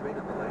glory. He's been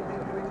in the lead.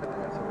 He'll be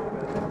telling us a little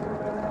bit about it for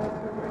about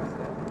 2 weeks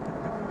now.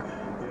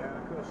 Yeah, and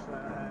of course,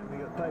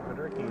 we got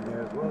David Ricky in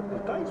there as well.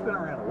 Dave's been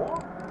around a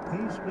while.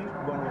 He's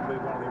one of the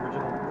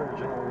original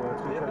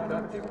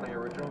definitely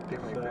original,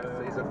 definitely first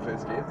season,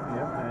 first year.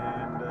 Yeah,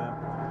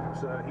 and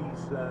so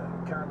he's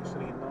currently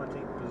sitting in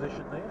 19th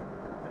position there.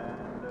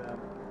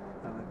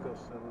 And of course,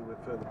 a little bit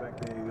further back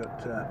there, you've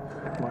got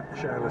Mike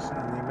Shalis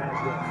and the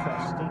Mazda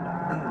Faustina.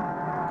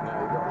 Now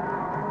you've got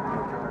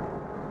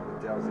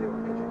Dalziel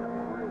catching up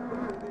real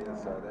quickly there,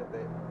 so that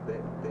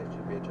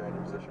should be a change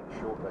of position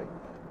shortly.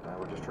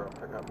 We've just trying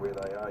to pick up where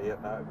they are. Yeah,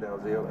 no,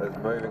 Dalziel is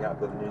moving up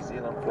with the New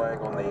Zealand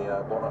flag on the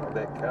bonnet of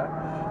that car.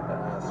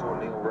 Saw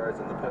Neil Rose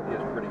in the pit. He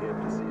was pretty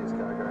happy to see his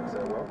car going so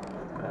well.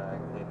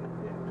 And yeah,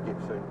 get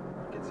soon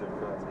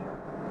fast now.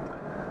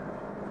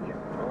 Yeah.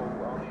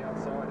 Oh, on the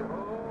outside.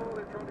 Oh,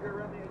 they're trying to go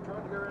around the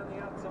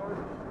outside.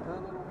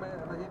 The little man,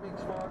 the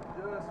MX5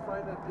 just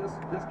fainted, just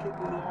kept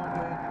the line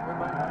there.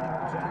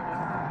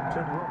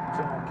 Tell you what,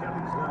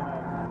 Kelly's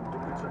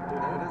it's up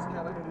there. It is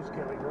Kelly. It is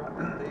Kelly, right?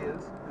 He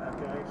is.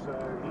 Okay, so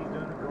he's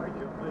doing a great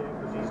job there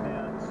because he's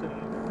now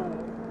sitting in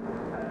fourth.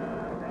 And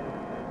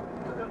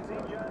he's got T.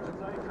 Jones and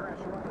Zay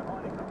Trash right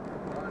behind him.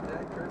 Right,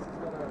 Jack Trash has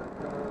got a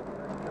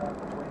car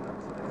between them,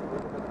 so there's a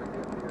little bit of a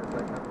gap there as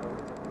they come over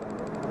the top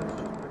of that hill. Let's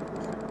just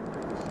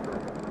pick the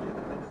straight. Yeah,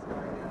 they're just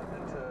going down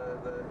into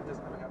just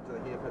coming up to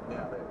the hairpin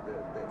now.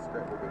 That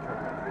strap will be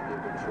coming up to the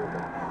hairpin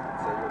shortly.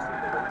 So you'll see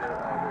the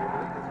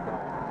leader's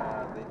gone.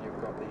 Then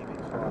you've got the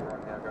MX5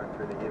 right now going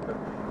through the hairpin.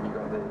 You've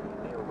got the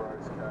Neil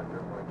Rose car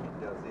driven by Ken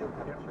Dalziel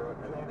coming through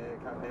it. And then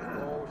there come down.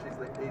 Oh,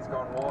 he's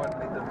gone wide.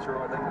 Let them through.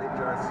 I think let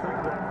Jones I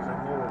think that was a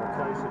more of a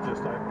case of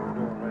just opening the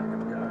door and letting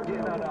him go.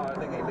 Yeah, no, I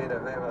think he let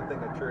it have. I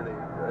think it truly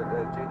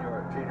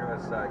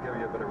generous, give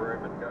you a bit of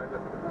room and go.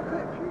 But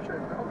that future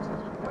Knox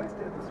is placed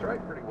down the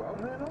straight pretty well.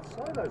 They're not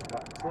slow, those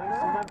buttons.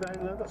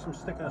 They've got some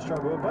stick in the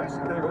struggle.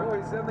 Basically, oh,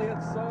 he's on the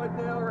inside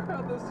now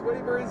around the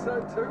sweeper. He's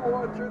so too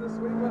wide through the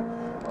sweeper.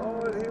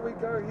 Oh, and here we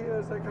go here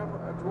as they come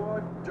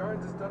wide.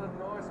 Jones has done a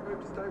nice move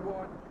to stay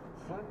wide.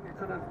 Flynn, you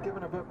could have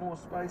given a bit more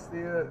space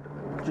there,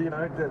 you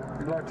know,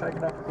 like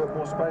taking up a bit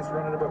more space,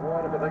 running a bit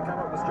wider, but they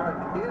come up the straight.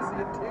 Here's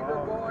the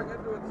Integra buying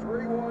into it,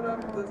 3 wide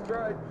up the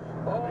straight.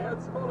 Oh,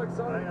 it's full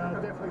exciting. They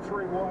are definitely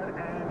 3 wide,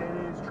 and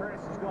it is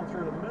Trace has gone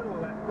through the middle of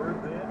that group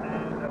there,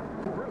 and a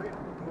brilliant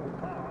little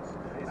pass.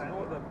 He's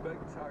caught the big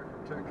toe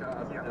from 2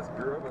 cars and just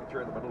driven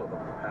through the middle of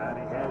them. And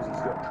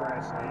he's got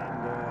Trace,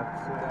 and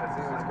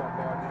Zealand's gone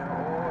by now.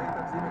 Oh, he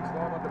comes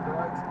MX5 under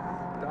brakes.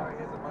 No,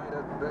 he hasn't made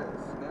it.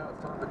 Now it's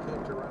time for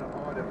Kent to run it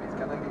hard. If he's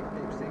going to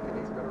keep second,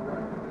 he's got to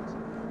run. It's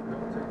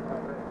not too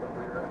far back, but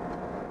we're at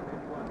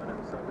 31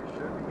 minutes, so we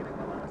should be getting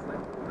the last lap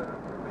for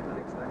the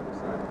next lap or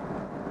so.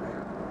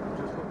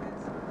 Just looking at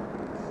some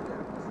things. Yeah,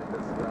 to see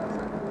this last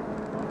lap.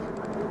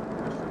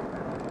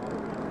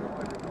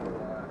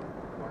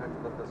 I'll have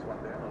to lift this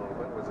one down a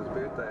little bit. It was his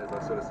birthday, as I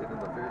sort of said in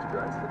the first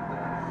race, and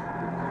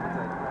we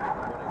commentated on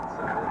the morning,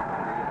 so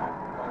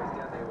I was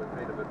down there with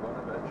Peter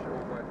Vidvanovich,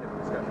 all both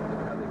having discussions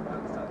about how their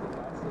fans start the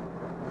faster.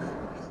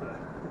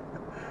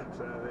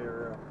 So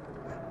they're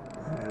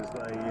as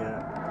they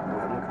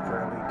were looking for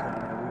our lead car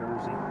now. Where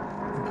is he?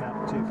 He can't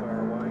be too far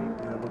away.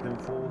 They're looking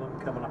for them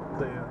coming up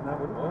there. No,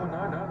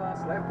 no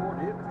last lap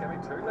board yet. There's going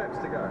to be 2 laps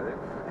to go.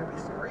 They'll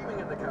be screaming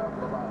in the car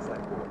for the last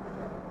lap board.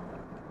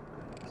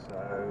 So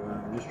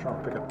I'm just trying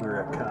to pick up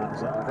where our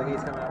cars are. I think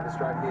he's coming up the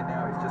straight here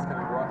now. He's just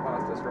coming right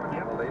past us right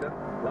now, the leader.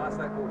 Last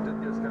lap board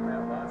didn't just come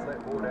out. Last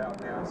lap board out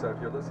now. So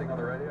if you're listening on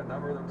the radio, a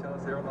number of them tell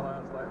us they're on the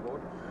last lap board.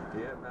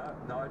 Yeah, no,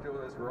 Nigel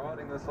is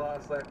riding this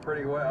last lap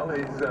pretty well.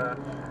 He's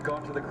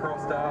gone to the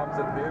crossed arms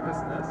and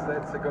nervousness.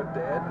 That's a good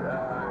dad.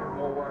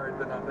 More worried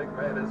than I think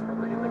Matt is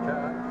probably in the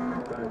car.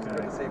 But it's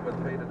good to see him with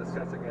Peter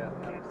discussing it.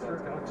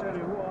 I'll tell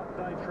you what,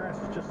 Dave Trask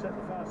has just set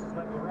the fastest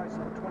lap of the race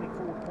on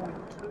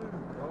 24.2.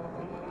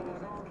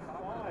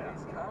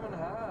 He's coming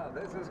hard.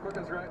 That's his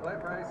quickest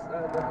lap race,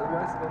 the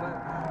race of the lap.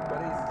 But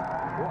he's,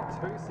 what,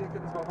 2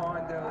 seconds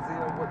behind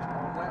Dalziel, which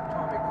on lap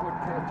time he could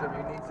catch him.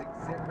 He needs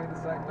exactly the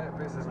same lap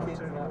versus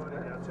Ken's last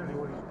lap. I'll tell you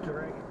what, he's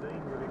dragging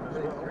Dean with him as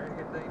well. He's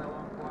dragging Dean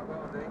along quite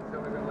well. Dean's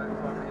got a good lap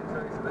time here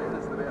too. So that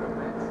is the battle.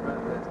 Matt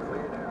Smith, that's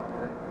cleared out.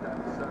 They've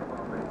done so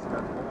well. Matt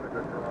Smith, what a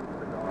good drive for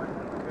the guy.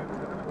 Coop's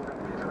going to look at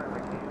the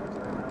traffic here as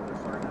they know the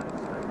United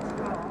States.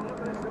 Oh,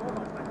 look at this,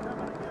 almost they come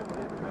up again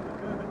there between the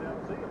curve and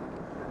Dalziel.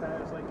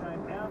 As they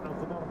came out of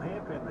the bottom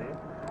hairpin there,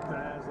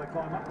 as they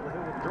climb up the hill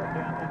and drop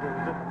down into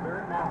the dip.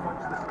 Bear in mind,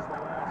 folks, this is the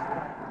last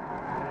lap.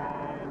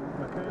 And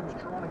McComb's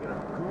trying to get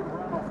a good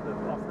run off that.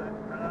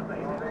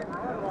 They have it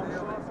right along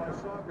side by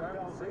side with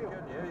Dalziel.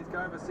 Yeah, he's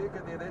going for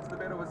second there. That's the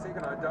battle with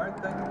second. I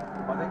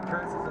think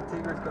Trace's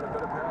Integra's got a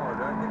bit of power.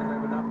 I don't think he'll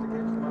have enough to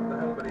catch them up the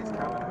hill, but he's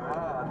coming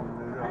hard.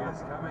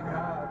 He's coming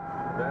hard.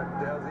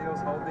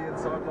 Dalziel's hold the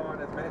inside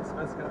line as Matt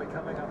Smith's going to be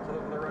coming up to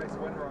the race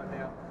win right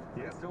now.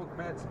 He's still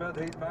Matt Smith,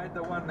 he's made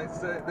the one. He's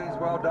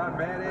well done,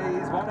 Matty.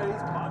 He's won it.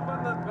 He's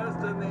pumping the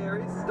piston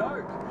there. He's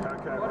stoked.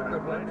 Okay, what a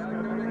good play now.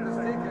 Going to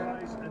second.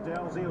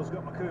 Dalziel's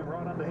got McComb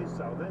right under his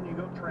tail. Then you've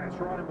got Trash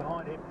right in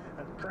behind him.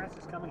 And Trash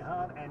is coming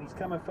hard and he's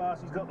coming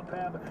fast. He's got the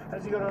power. But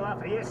has he got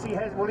enough? Yes, he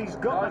has. Well, he's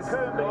got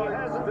McComb, but he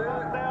hasn't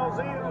got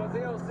Dalziel.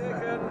 Dalziel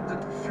second,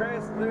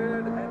 Trash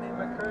third, and then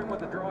McComb with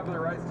the drive of the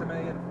race to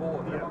me in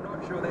fourth. Yep. I'm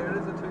not sure there.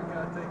 It is a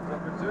 2-car team, so I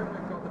presume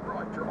we've got the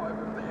right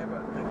driver there.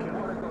 But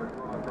what a good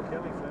drive from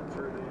Kelly Flynn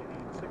through there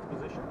in 6th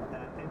position,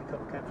 and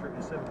Endicott came through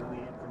in 7th in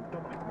the end from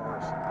Dominic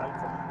Morris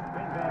 8th.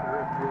 Ben Van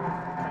Der Eff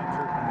came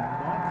through in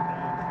 9th,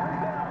 and Harry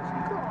Downs,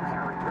 good on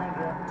Harry,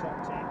 rounded out the top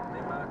 10.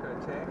 Then Marco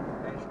Tang,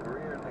 Ash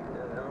Greer, and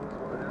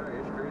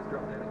Ash Greer's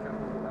dropped down a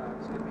couple,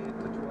 skipping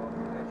into 12th,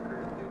 Ash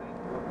Greer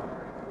 13th,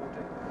 Murray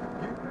 14th,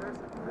 Hugh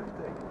Harrison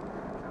 15th.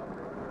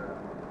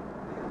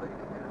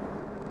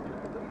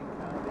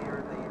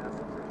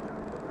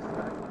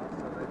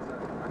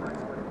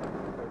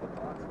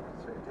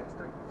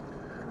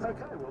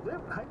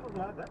 hey,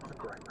 look, that was a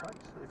great race.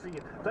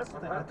 That's the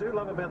thing I do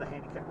love about the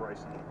handicap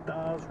racing. It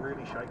does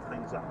really shake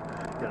things up,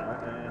 you know.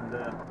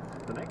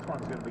 And the next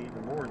one's going to be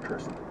even more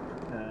interesting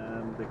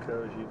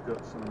because you've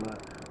got some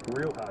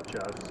real hard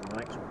charges in the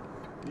next one.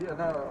 Yeah,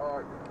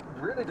 no,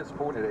 I'm really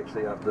disappointed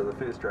actually after the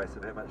first race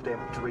of how much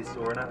damage we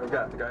saw in it. We've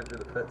got to go through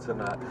the pits, and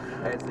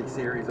as the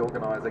series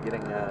organiser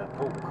getting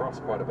pulled across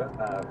quite a bit,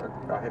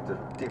 I have to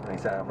definitely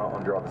say I'm not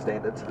on driver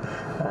standards.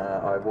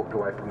 I walked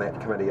away from that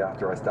committee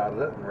after I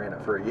started it and ran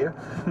it for a year.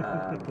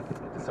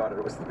 Decided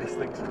it was the best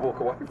thing to walk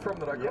away from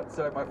that I got,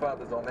 so my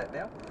father's on that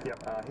now.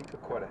 Yep. He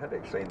took quite a hit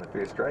actually in the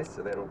first race,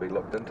 so that'll be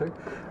looked into.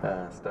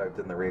 Stoved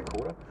in the rear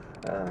quarter.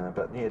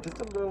 But yeah,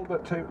 just a little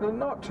bit too,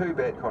 not too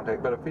bad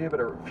contact, but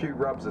a few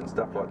rubs and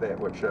stuff like that,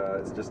 which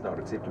is just not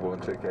acceptable in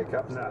 2K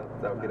Cups. No.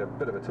 They'll get a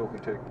bit of a talking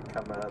to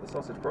come the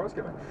sausage prize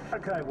giving.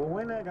 Okay, well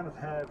we're now going to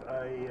have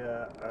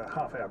a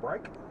half-hour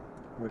break.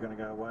 We're going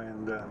to go away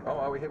and... oh,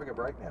 are we having a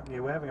break now? Yeah,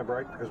 we're having a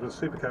break because the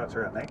supercars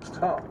are out next.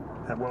 Oh,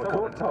 and well,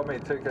 someone told me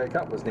 2K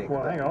Cup was next.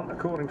 Well, hang on,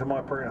 according to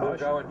my pre-notation... We'll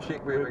go and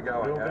check where we're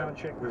going. We'll go and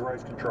check with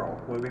race control.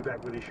 We'll be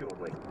back with you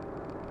shortly.